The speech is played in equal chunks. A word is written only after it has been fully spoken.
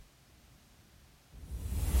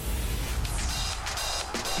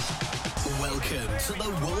Welcome to The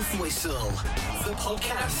Wolf Whistle, the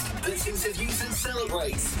podcast that interviews and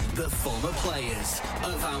celebrates the former players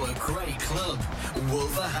of our great club,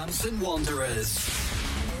 Wolverhampton Wanderers.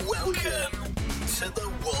 Welcome to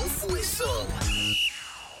The Wolf Whistle.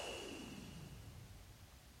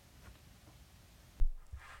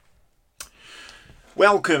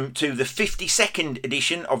 Welcome to the 52nd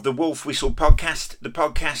edition of the Wolf Whistle podcast, the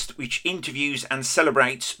podcast which interviews and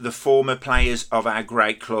celebrates the former players of our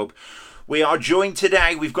great club. We are joined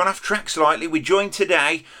today, we've gone off track slightly, we're joined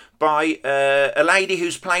today by a lady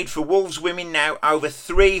who's played for Wolves Women now over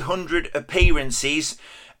 300 appearances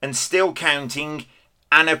and still counting,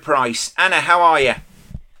 Anna Price. Anna, how are you?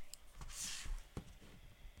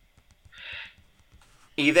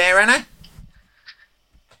 Are you there, Anna?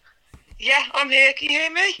 Yeah, I'm here. Can you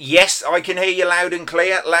hear me? Yes, I can hear you loud and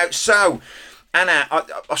clear. So, Anna,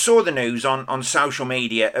 I saw the news on social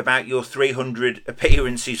media about your 300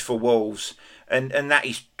 appearances for Wolves. And that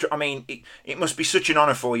is, I mean, it must be such an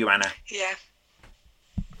honour for you, Anna. Yeah.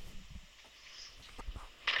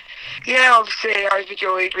 Yeah, obviously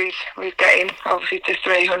overjoyed with getting obviously to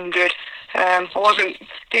 300.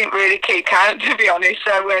 Didn't really keep count, to be honest.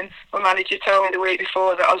 So when my manager told me the week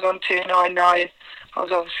before that I was on 299, I was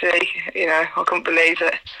obviously, I couldn't believe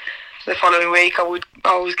that the following week I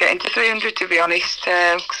was getting to 300, to be honest,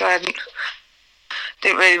 because I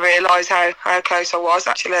didn't really realise how close I was,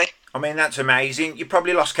 actually. I mean, that's amazing. You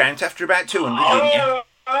probably lost count after about 200, didn't you?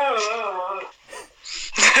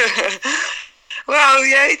 Well,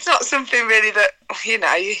 yeah, it's not something really that,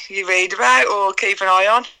 you read about or keep an eye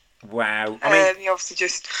on. Wow. I mean, you obviously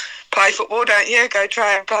just play football, don't you? Go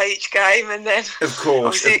try and play each game, and then of course,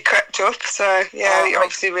 obviously it crept up. So yeah, you're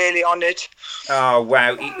obviously really honoured. Oh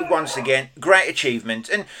wow! Once again, great achievement.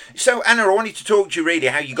 And so, Anna, I wanted to talk to you really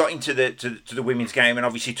how you got into the women's game and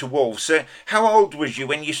obviously to Wolves. So, how old was you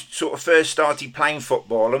when you sort of first started playing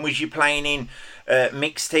football? And was you playing in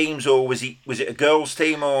mixed teams, or was it a girls'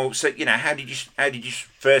 team, or so? How did you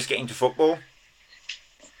first get into football?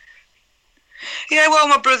 Yeah, well,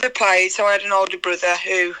 my brother played, so I had an older brother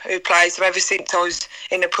who played. So ever since I was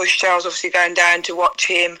in a push, I was obviously going down to watch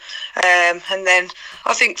him. And then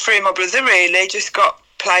I think through my brother, really, just got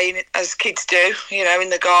playing as kids do, in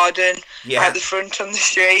the garden, out the front on the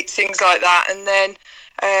streets, things like that. And then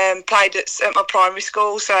played at my primary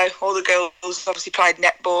school, so all the girls obviously played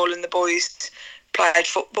netball and the boys played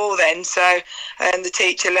football then. So the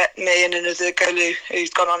teacher let me and another girl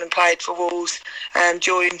who's gone on and played for Wolves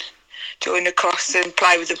join across and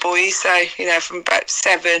play with the boys. So, from about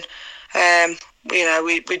 7,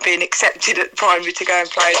 we'd been accepted at primary to go and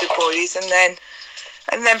play with the boys.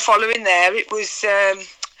 And then following there, it was,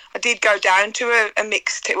 I did go down to a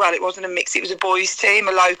mixed, well, it wasn't a mix, it was a boys team,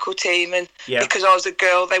 a local team. And because I was a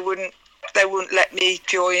girl, they wouldn't let me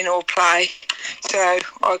join or play. So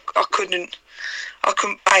I couldn't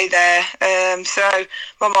play there. So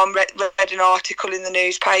my mum read an article in the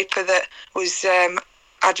newspaper that was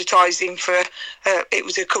advertising for it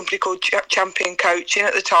was a company called Champion Coaching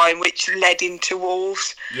at the time, which led into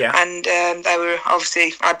Wolves, and they were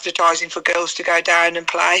obviously advertising for girls to go down and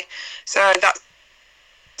play. So that's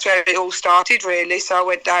where it all started, really. So I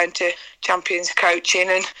went down to Champions Coaching,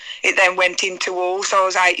 and it then went into Wolves. So I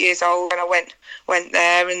was 8 years old when I went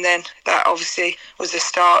there, and then that obviously was the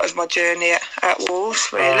start of my journey at Wolves,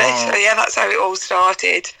 really. So yeah, that's how it all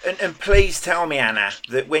started. And please tell me, Anna,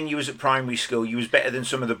 that when you was at primary school, you was better than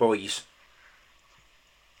some of the boys.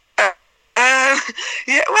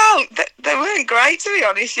 Yeah, well, they weren't great, to be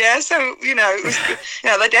honest. Yeah, so it was,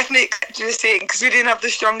 they definitely accepted us in because we didn't have the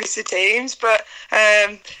strongest of teams. But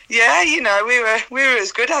yeah, we were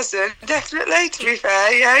as good as them, definitely. To be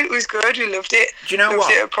fair, yeah, it was good. We loved it. Do you know loved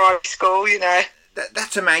what? It at primary school,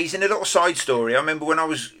 That's amazing. A little side story. I remember when I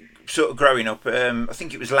was sort of growing up, I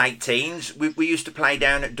think it was late teens, we used to play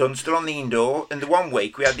down at Dunstall on the indoor, and the one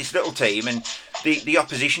week we had this little team and the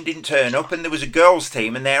opposition didn't turn up, and there was a girls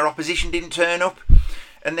team and their opposition didn't turn up,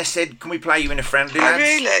 and they said, can we play you in a friendly, lads? Oh,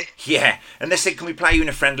 really? Yeah, and they said, can we play you in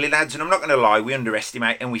a friendly, lads? And I'm not going to lie, we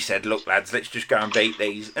underestimate, and we said, look lads, let's just go and beat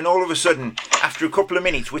these. And all of a sudden, after a couple of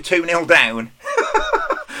minutes, we're 2-0 down.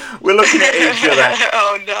 We're looking at each other.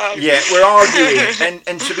 Oh no! Yeah, we're arguing,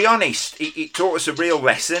 and to be honest, it taught us a real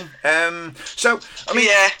lesson. So, I mean,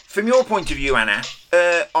 from your point of view, Anna,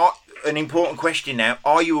 an important question now: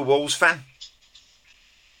 are you a Wolves fan?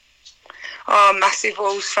 Oh, massive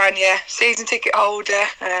Wolves fan, yeah. Season ticket holder.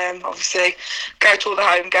 Obviously, go to all the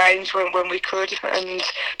home games when we could, and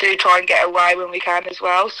do try and get away when we can as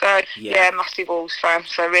well. So, yeah, massive Wolves fan.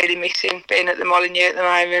 So, really missing being at the Molineux at the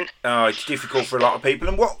moment. Oh, it's difficult for a lot of people.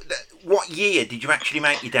 And what year did you actually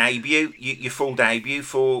make your debut, your full debut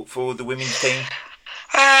for the women's team?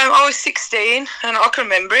 I was 16, and I can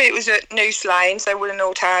remember it. It was at Noose Lane, so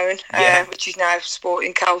Willenhall Town, which is now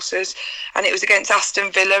Sporting Kelsers, and it was against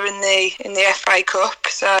Aston Villa in the FA Cup.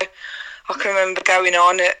 So I can remember going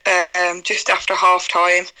on at just after half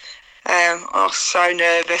time. I was so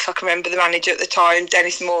nervous. I can remember the manager at the time,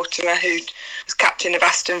 Dennis Mortimer, who was captain of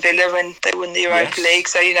Aston Villa when they won the Europa League.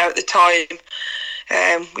 So at the time,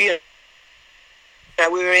 we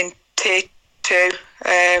were in tier 2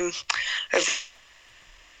 of.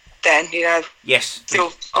 Then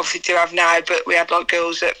still obviously do have now, but we had like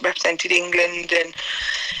girls that represented England, and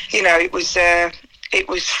it was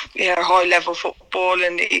high level football,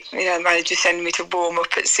 and the manager sending me to warm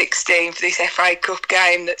up at 16 for this FA Cup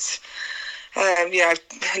game. That's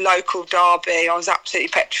local derby. I was absolutely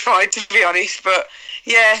petrified, to be honest, but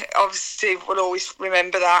obviously we'll always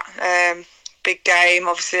remember that big game.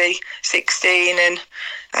 Obviously 16, and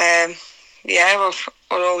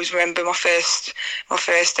I'll always remember my first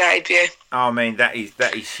debut. I mean, that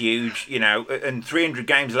is huge, and 300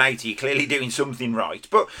 games later, you're clearly doing something right.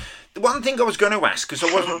 But the one thing I was going to ask, because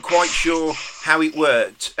I wasn't quite sure how it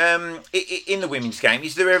worked, in the women's game,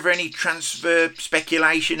 is there ever any transfer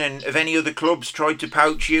speculation, and have any other clubs tried to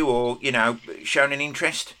poach you or, shown an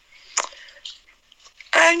interest?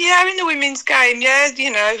 In the women's game,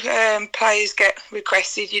 players get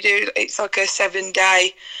requested. It's like a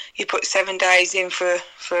 7-day. You put 7 days in for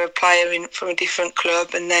a player from a different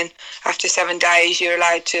club, and then after 7 days, you're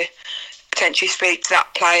allowed to potentially speak to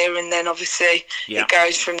that player, and then obviously it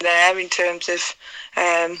goes from there in terms of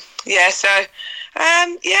in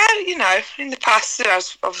the past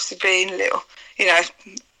there's obviously been a little,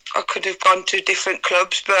 I could have gone to different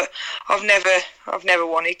clubs, but I've never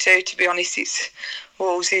wanted to be honest. It's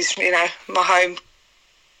Wolves is my home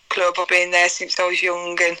club. I've been there since I was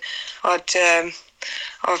young, and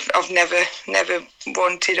I've never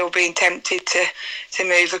wanted or been tempted to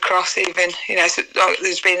move across. Even so, like,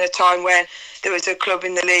 there's been a time when there was a club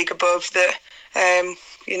in the league above that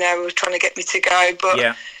were trying to get me to go, but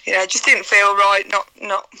it just didn't feel right.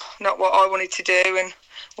 Not what I wanted to do, and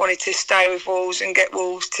wanted to stay with Wolves and get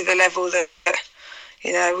Wolves to the level that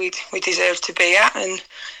we deserve to be at, and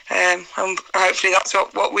hopefully that's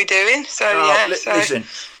what we're doing. So listen,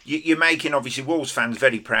 you're making obviously Wolves fans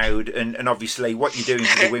very proud, and obviously what you're doing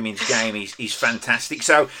for the women's game is fantastic.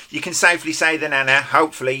 So you can safely say then, Anna,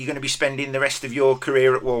 hopefully you're going to be spending the rest of your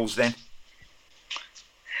career at Wolves then.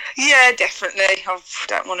 Yeah, definitely.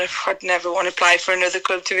 I'd never want to play for another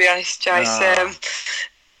club, to be honest, Jace.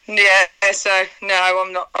 So no,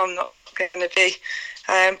 I'm not going to be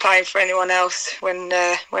playing for anyone else when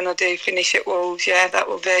I do finish at Wolves. That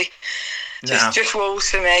will be just Wolves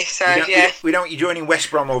for me. So we don't want you joining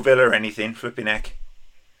West Brom or Villa or anything, flipping heck.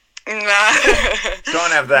 No,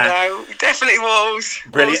 can't have that. No, definitely Wolves.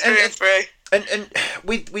 Brilliant. Wolves through. And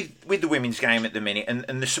with the women's game at the minute,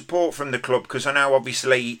 and the support from the club, because I know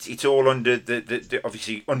obviously it's all under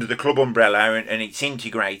the under the club umbrella, and it's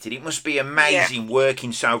integrated. It must be amazing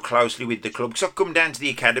working so closely with the club, because I've come down to the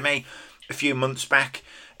academy a few months back,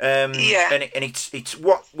 and it's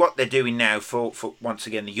what they're doing now for once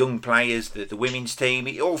again the young players, the women's team.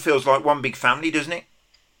 It all feels like one big family, doesn't it?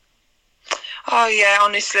 Oh yeah,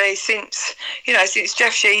 honestly, since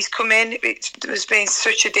Jeff Shee's come in, there's been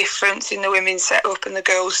such a difference in the women's setup and the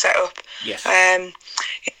girls' setup. Yes.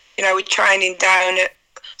 We're training down at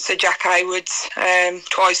Sir Jack Hayward's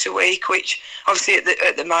twice a week, which obviously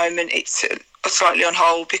at the moment it's slightly on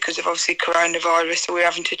hold because of obviously coronavirus, so we're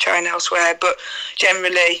having to train elsewhere. But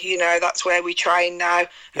generally, that's where we train now.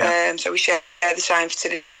 Yeah. So we share the same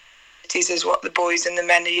facilities as what the boys and the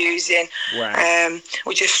men are using. Wow.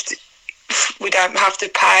 We don't have to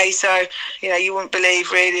pay, so you wouldn't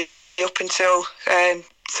believe really up until 2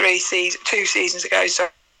 seasons ago.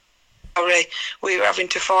 Sorry, we were having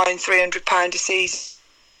to fine £300 a season.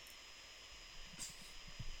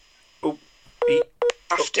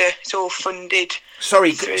 After it's all funded.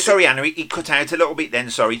 Sorry, Anna, it cut out a little bit then.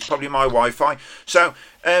 Sorry, it's probably my Wi-Fi. So,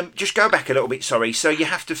 just go back a little bit. Sorry. So you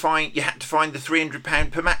had to find the £300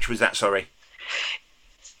 per match. Was that sorry?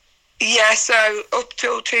 Yeah, so up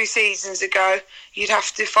till 2 seasons ago, you'd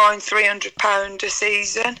have to find £300 a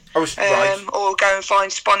season, right. Or go and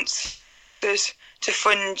find sponsors to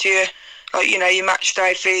fund your match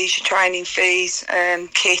day fees, your training fees,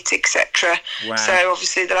 kit, etc. Wow. So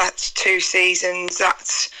obviously the last 2 seasons, that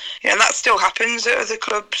still happens at other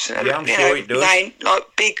clubs. Yeah, I'm sure it does. Like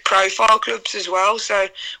big profile clubs as well. So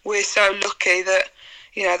we're so lucky that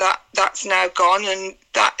that's now gone, and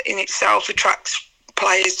that in itself attracts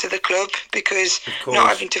players to the club, because not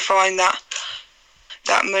having to find that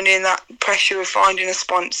that money and that pressure of finding a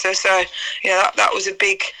sponsor. So that was a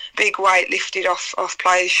big weight lifted off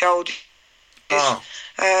players' shoulders. Oh.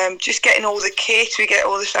 Just getting all the kit. We get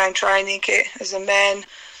all the same training kit as the men.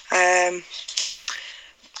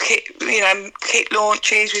 Kit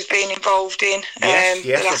launches we've been involved in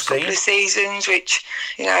the last couple of seasons, which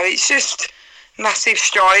it's just massive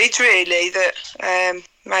strides really that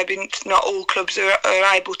maybe not all clubs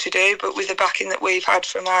are able to do, but with the backing that we've had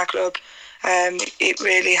from our club, it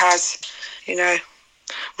really has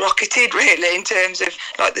rocketed really in terms of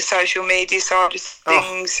like the social media side of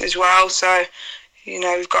things as well. So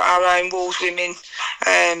we've got our own Wolves Women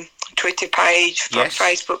Twitter page,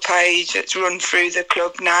 Facebook page that's run through the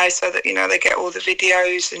club now, so that they get all the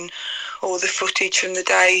videos and all the footage from the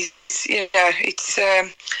days.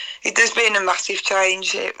 There's been a massive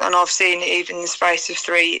change, and I've seen it even in the space of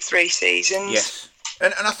three seasons. Yes,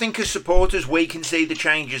 and I think as supporters we can see the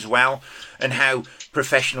change as well, and how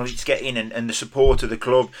professional it's getting, and the support of the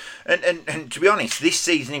club. And to be honest, this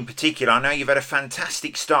season in particular, I know you've had a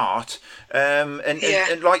fantastic start.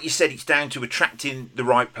 And like you said, it's down to attracting the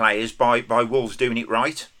right players by Wolves doing it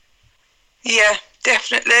right. Yeah,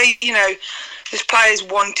 definitely. There's players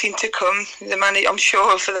wanting to come. I'm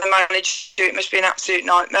sure for the manager, it must be an absolute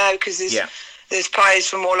nightmare, because there's players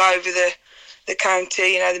from all over the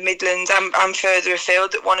county, the Midlands and further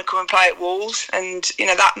afield that want to come and play at Wolves, and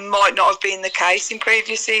that might not have been the case in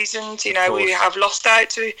previous seasons. We have lost out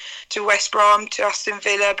to West Brom, to Aston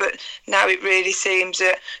Villa, but now it really seems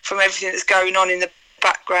that from everything that's going on in the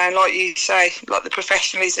background, like you say, like the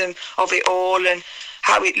professionalism of it all and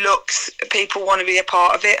how it looks, people want to be a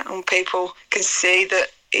part of it, and people can see that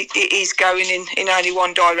it is going in only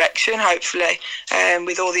one direction, hopefully,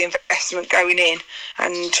 with all the investment going in,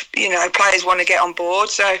 and players want to get on board.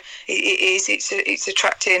 So it's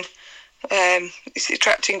attracting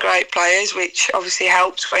great players, which obviously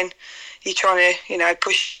helps when you're trying to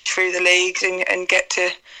push through the leagues and get to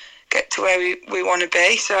where we want to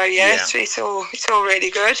be. So it's all really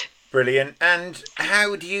good. Brilliant. And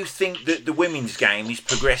how do you think that the women's game is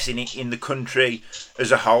progressing in the country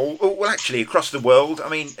as a whole? Well, actually, across the world. I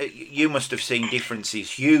mean, you must have seen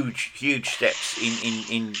differences, huge steps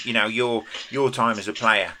in your time as a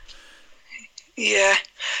player. Yeah,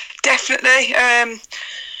 definitely.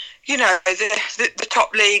 The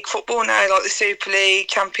top league football now, like the Super League,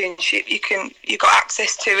 Championship, you've got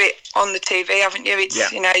access to it on the TV, haven't you?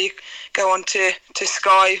 It's you go on to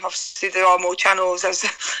Sky. Obviously, there are more channels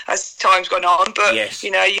as time's gone on, but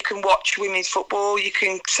you can watch women's football. You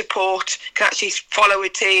can actually follow a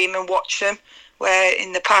team and watch them. Where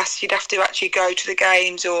in the past you'd have to actually go to the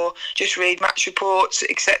games or just read match reports,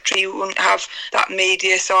 etc. You wouldn't have that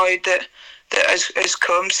media side that has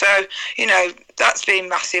come. So that's been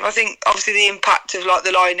massive. I think obviously the impact of like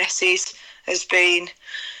the Lionesses has been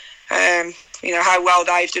how well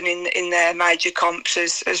they've done in their major comps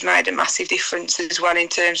has made a massive difference as well in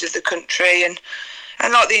terms of the country, and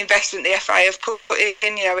like the investment the FA have put in,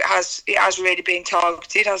 it has really been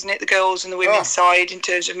targeted, hasn't it, the girls and the women's side, in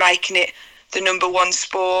terms of making it the number one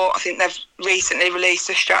sport. I think they've recently released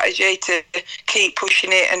a strategy to keep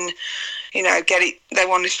pushing it and get it. They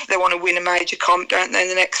want to win a major comp, don't they, in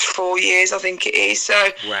the next 4 years, I think it is. So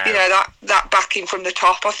wow. That backing from the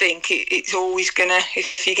top, I think it's always gonna,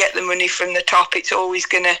 if you get the money from the top, it's always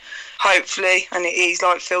gonna, hopefully, and it is,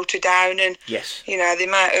 like, filter down. And the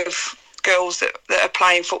amount of girls that are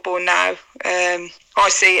playing football now, I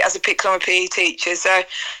see it as I'm a PE teacher, so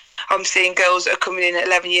I'm seeing girls that are coming in at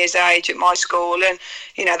 11 years age at my school, and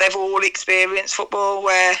they've all experienced football,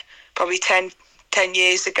 where probably 10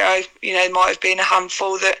 years ago, might have been a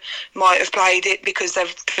handful that might have played it because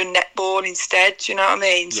they've done netball instead. Do you know what I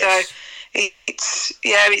mean? Yes. So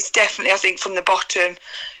it's definitely, I think, from the bottom,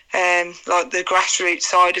 like the grassroots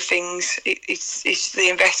side of things, it's the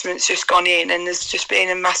investment's just gone in, and there's just been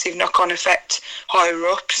a massive knock-on effect higher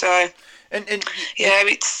up. So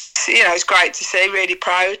it's great to see. Really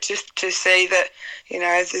proud to see that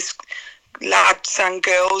there's lads and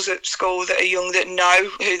girls at school that are young that know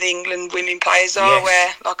who the England women players are. Yes.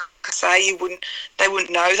 Where, like I say, they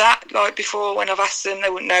wouldn't know that. Like before, when I've asked them, they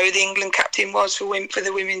wouldn't know who the England captain was for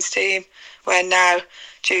the women's team. Where now,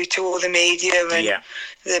 due to all the media and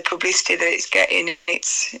the publicity that it's getting,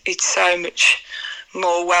 it's so much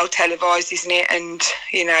more well televised, isn't it? And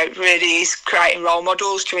it really is creating role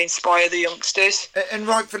models to inspire the youngsters. And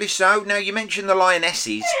rightfully so. Now, you mentioned the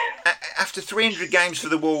Lionesses. After 300 games for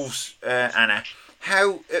the Wolves, Anna,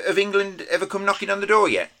 how have England ever come knocking on the door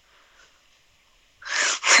yet?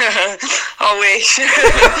 I wish.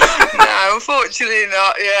 No, unfortunately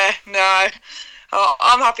not. Yeah, no.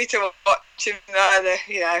 I'm happy to watch them.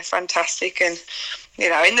 They're fantastic, and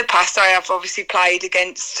in the past I have obviously played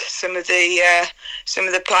against some of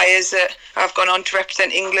the players that have gone on to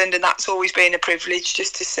represent England, and that's always been a privilege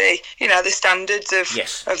just to see, the standards of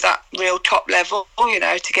that real top level,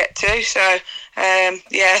 to get to. So,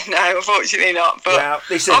 no, unfortunately not. But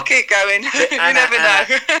listen, I'll keep going. You never know.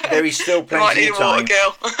 There is still plenty of time.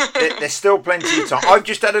 There's still plenty of time. I've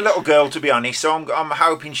just had a little girl, to be honest, so I'm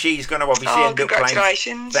hoping she's going to obviously end up playing.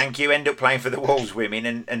 Congratulations. Thank you. End up playing for the Wolves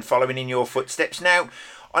women and following in your footsteps. Now,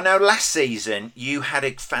 I know last season you had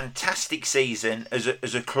a fantastic season as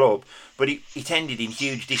a club, but it ended in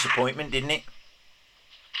huge disappointment, didn't it?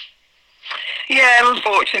 Yeah,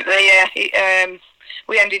 unfortunately, yeah.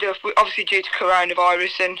 We ended up, obviously due to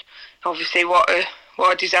coronavirus, and obviously what a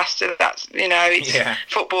disaster that's,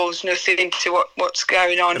 football's nothing to what's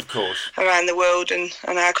going on, of course, around the world and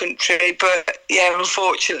our country. But yeah,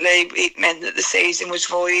 unfortunately it meant that the season was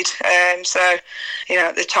void. So,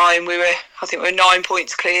 at the time I think we were 9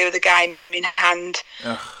 points clear of the game in hand.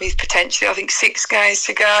 Ugh. With potentially, I think, 6 games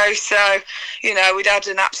to go. So, we'd had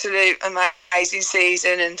an absolute amazing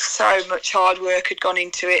season, and so much hard work had gone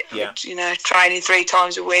into it. Yeah. Training 3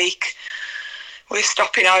 times a week. We're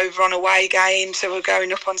stopping over on away games, so we're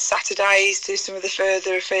going up on Saturdays to some of the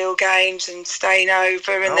further afield games and staying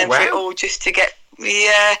over, and for it all just to get.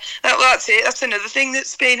 Yeah, that's it. That's another thing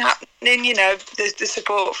that's been happening. The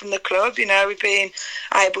support from the club. We've been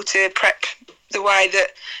able to prep the way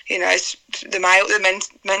that the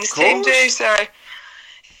men's team do. So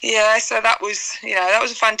yeah, so that was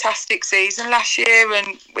a fantastic season last year,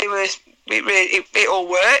 and it all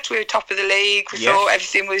worked. We were top of the league. We thought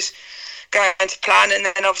everything was going to plan, and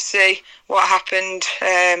then obviously what happened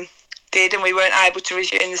did, and we weren't able to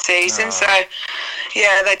resume the season. So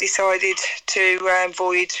yeah, they decided to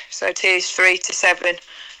void. So tiers 3 to 7,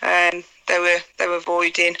 they were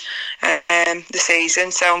voiding the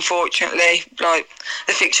season. So unfortunately, like,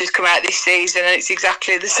 the fixtures come out this season, and it's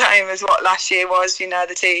exactly the same as what last year was.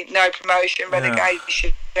 The team, no promotion,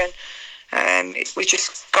 relegation. We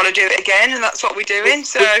just got to do it again, and that's what we're doing.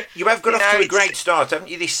 So you have got off to a great start, haven't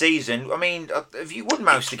you, this season? I mean, have you won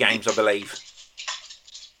most of the games, I believe?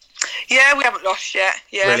 Yeah, we haven't lost yet.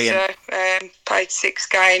 Yeah, brilliant. So played 6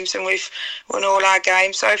 games, and we've won all our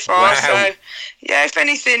games so far. Wow. So yeah, if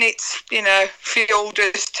anything, it's fueled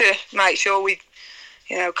us to make sure we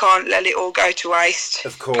can't let it all go to waste.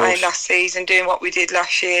 Of course. Playing last season, doing what we did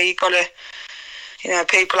last year, you got to.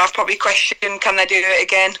 People have probably questioned, can they do it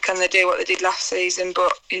again? Can they do what they did last season?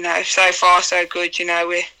 But, so far so good.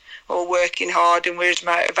 We're all working hard, and we're as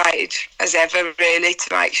motivated as ever, really, to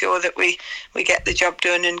make sure that we get the job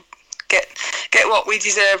done and get what we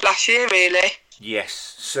deserved last year, really.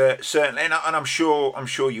 Yes, certainly, and I'm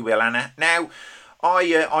sure you will, Anna. Now,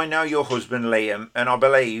 I know your husband Liam, and I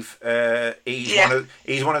believe he's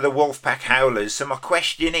one of the Wolfpack Howlers. So my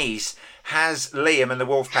question is, has Liam and the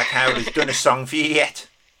Wolfpack Howlers done a song for you yet?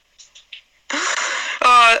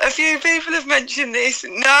 A few people have mentioned this.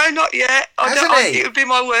 No, not yet. It would be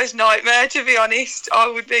my worst nightmare, to be honest. I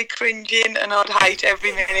would be cringing, and I'd hate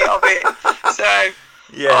every minute of it. So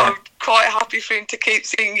I'm quite happy for him to keep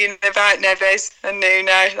singing about Neves and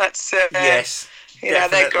Nuno. That's yes.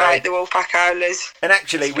 They're great, the Wolfpack Howlers. And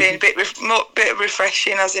actually, it's been a bit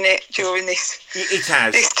refreshing, hasn't it, during this? It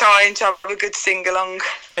has. This time to have a good sing along.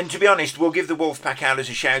 And to be honest, we'll give the Wolfpack Howlers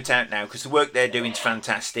a shout out now, because the work they're doing is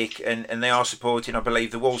fantastic, and they are supporting, I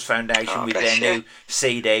believe, the Wolves Foundation with their new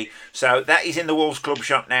CD. So that is in the Wolves Club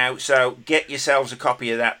shop now. So get yourselves a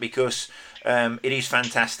copy of that, because it is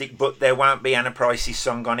fantastic. But there won't be Anna Price's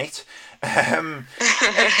song on it. No.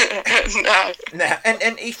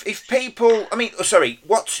 And if people,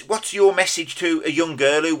 what's your message to a young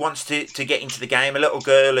girl who wants to get into the game, a little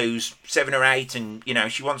girl who's 7 or 8 and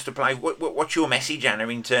she wants to play? What's your message, Anna,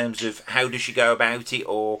 in terms of how does she go about it,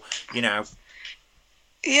 or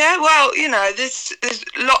Yeah, well, there's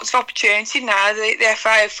lots of opportunity now. The FA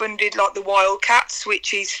have funded like the Wildcats,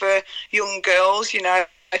 which is for young girls,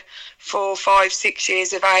 4, 5, 6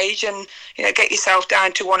 years of age, and get yourself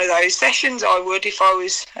down to one of those sessions. I would, if I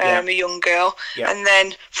was a young girl. And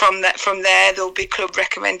then from there there'll be club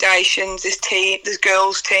recommendations. There's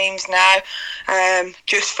girls teams now,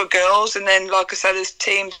 just for girls, and then, like I said, there's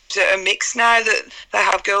teams that are mixed now, that they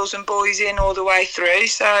have girls and boys in all the way through.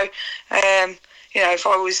 So if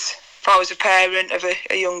I was a parent of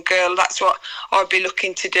a young girl, that's what I'd be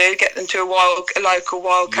looking to do, get them to a local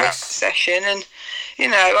Wildcat session. And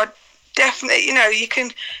I'd definitely,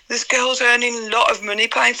 there's girls earning a lot of money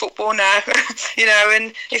playing football now,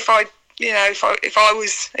 and if I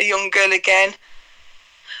was a young girl again,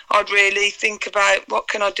 I'd really think about what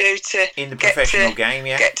can I do to in the professional game,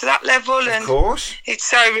 get to that level. Of course. It's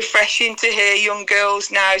so refreshing to hear young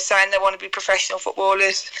girls now saying they want to be professional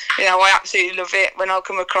footballers. You know, I absolutely love it when I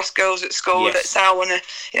come across girls at school that say I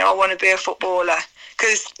want to be a footballer,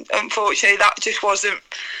 because unfortunately that just wasn't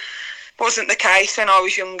the case when I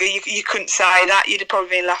was younger. You couldn't say that. You'd have probably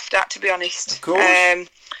been laughed at, to be honest. Of course.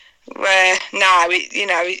 Where now,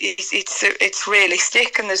 it's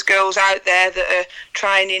realistic, and there's girls out there that are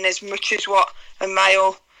training as much as what a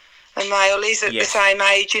male is at the same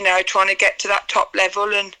age, you know, trying to get to that top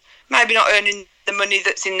level, and maybe not earning the money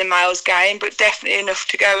that's in the male's game, but definitely enough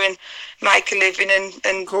to go and make a living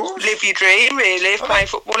and live your dream, really, of playing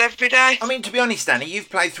football every day. I mean, to be honest, Annie, you've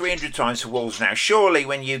played 300 times for Wolves now. Surely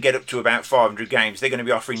when you get up to about 500 games, they're going to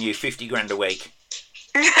be offering you 50 grand a week.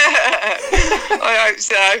 I hope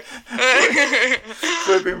so.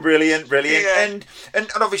 Would have been brilliant. Yeah.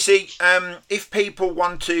 And obviously, if people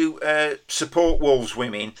want to support Wolves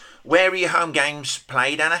women, where are your home games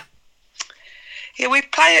played, Anna? Yeah, we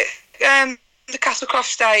play at the Castlecroft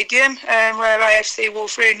Stadium, where AFC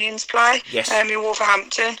Wolverhamptons play. Yes. In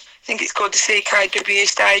Wolverhampton. I think it's called the CKW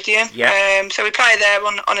Stadium. Yeah. So we play there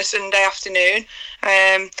on a Sunday afternoon.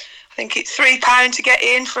 I think it's £3 to get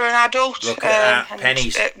in for an adult. Look at that,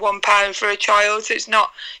 pennies. £1 for a child. So it's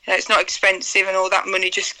not expensive, and all that money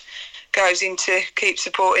just goes into keep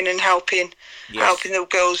supporting and helping the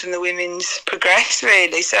girls and the women's progress,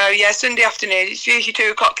 really. So yeah, Sunday afternoon. It's usually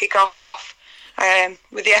 2:00 kick-off.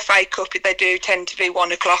 With the FA Cup, they do tend to be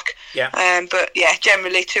 1:00. Yeah. But yeah,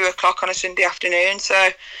 generally 2:00 on a Sunday afternoon.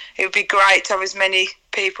 So it would be great to have as many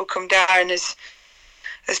people come down as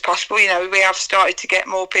possible. You know, we have started to get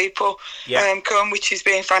more people come, which has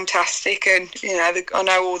been fantastic, and you know, I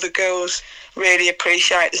know all the girls really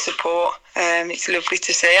appreciate the support. It's lovely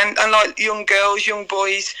to see, and like young girls, young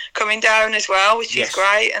boys coming down as well, which is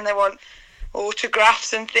great, and they want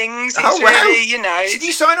autographs and things. It's really, you know, did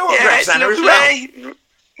you sign autographs, Anna, as well?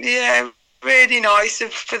 Yeah, really nice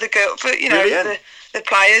for the girl, for you know, the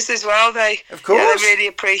players as well. They they really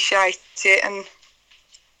appreciate it, and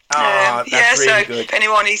that's really good. If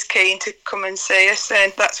anyone is keen to come and see us,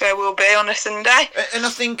 then that's where we'll be on a Sunday. And I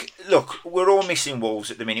think, look, we're all missing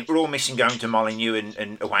Wolves at the minute. We're all missing going to Molineux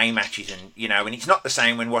and away matches, and you know, and it's not the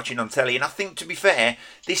same when watching on telly. And I think, to be fair,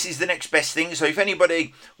 this is the next best thing. So if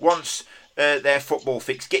anybody wants their football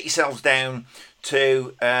fix, get yourselves down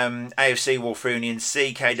to AFC Wolverhampton's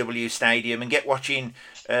CKW Stadium and get watching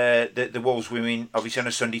the Wolves women, obviously on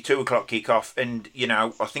a Sunday 2:00 kick-off, and you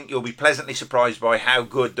know, I think you'll be pleasantly surprised by how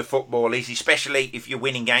good the football is, especially if you're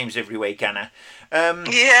winning games every week, Anna.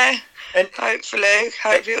 And hopefully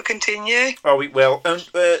it'll continue. Oh, it will. And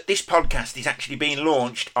this podcast is actually being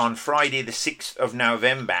launched on Friday the 6th of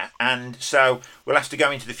November, and so we'll have to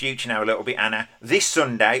go into the future now a little bit, Anna. This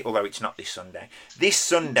Sunday, although it's not this Sunday,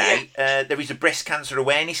 there is a breast cancer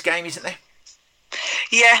awareness game, isn't there?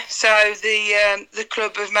 Yeah, so the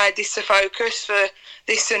club have made this a focus for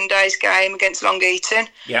this Sunday's game against Long Eaton.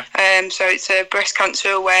 Yeah. So it's a breast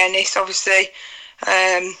cancer awareness, obviously,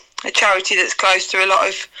 a charity that's close to a lot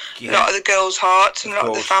of the girls' hearts and a lot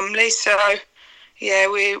of the families. So yeah,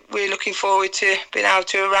 we're looking forward to being able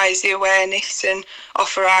to raise the awareness and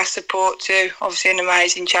offer our support to obviously an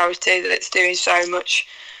amazing charity that's doing so much,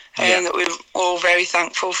 and that we're all very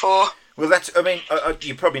thankful for. Well,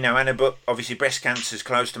 you probably know, Anna, but obviously breast cancer is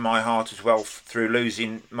close to my heart as well through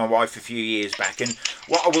losing my wife a few years back. And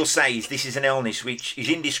what I will say is this is an illness which is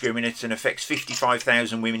indiscriminate and affects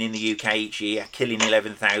 55,000 women in the UK each year, killing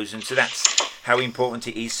 11,000. So that's how important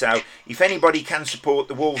it is. So if anybody can support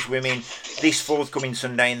the Wolves women this forthcoming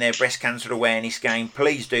Sunday in their breast cancer awareness game,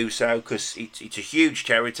 please do so, because it's a huge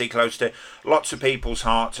charity close to lots of people's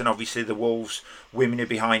hearts, and obviously the Wolves women are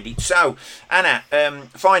behind it. So Anna,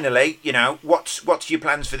 finally, you know, what's your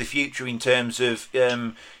plans for the future in terms of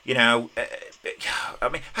you know, I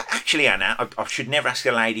mean, actually, Anna, I should never ask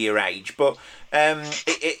a lady her age, but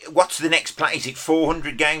what's the next plan? Is it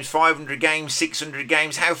 400 games, 500 games, 600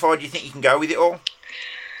 games? How far do you think you can go with it all?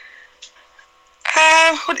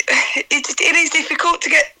 It is difficult to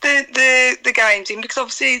get the games in, because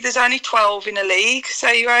obviously there's only 12 in a league, so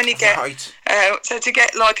you only get so to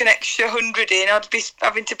get like an extra 100 in, I'd be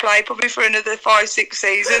having to play probably for another 5-6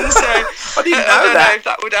 seasons. So I didn't know I don't that. know if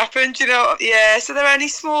that would happen. Do you know? Yeah, so they're only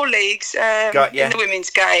small leagues in the women's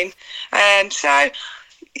game. So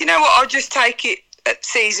you know what? I'll just take it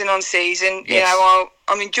season on season. Yes. You know,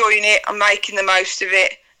 I'm enjoying it. I'm making the most of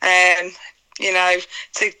it. You know,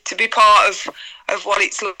 to be part of what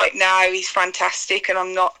it's like now is fantastic, and I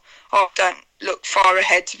look far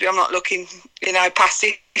ahead. I'm not looking, past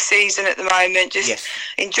this season at the moment. Just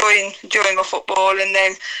enjoying my football, and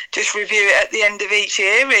then just review it at the end of each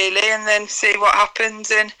year, really, and then see what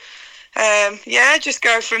happens, and just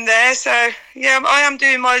go from there. So I am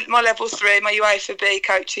doing my level 3, my UEFA B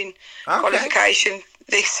coaching qualification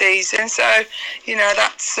this season. So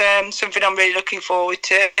that's something I'm really looking forward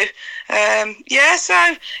to.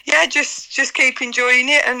 Just keep enjoying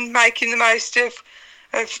it and making the most of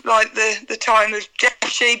like the time of Jeff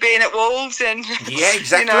Shee being at Wolves, and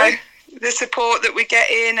exactly. The support that we're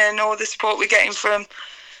getting, and all the support we're getting from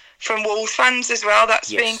Wolves fans as well.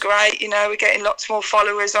 That's been great. We're getting lots more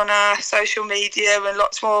followers on our social media, and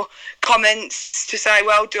lots more comments to say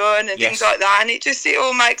well done and things like that. And it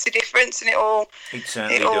all makes a difference, and it all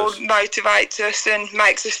motivates us and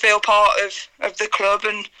makes us feel part of the club.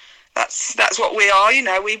 And that's what we are.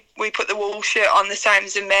 We put the Wolves shirt on the same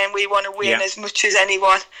as the men. We want to win as much as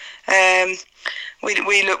anyone.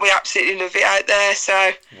 We absolutely love it out there.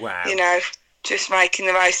 So just making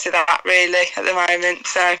the most of that really at the moment.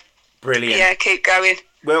 So brilliant. Yeah, keep going.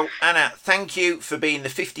 Well, Anna, thank you for being the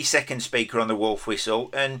 52nd speaker on the Wolf Whistle.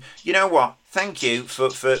 And you know what? Thank you for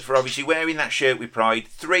obviously wearing that shirt with pride.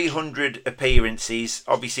 300 appearances.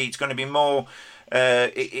 Obviously, it's going to be more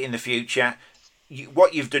in the future.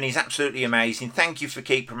 What you've done is absolutely amazing. Thank you for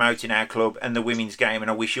keep promoting our club and the women's game,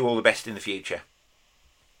 and I wish you all the best in the future.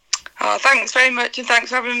 Oh, thanks very much, and thanks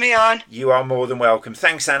for having me on. You are more than welcome.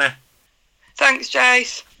 Thanks, Anna. Thanks,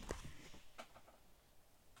 Jace.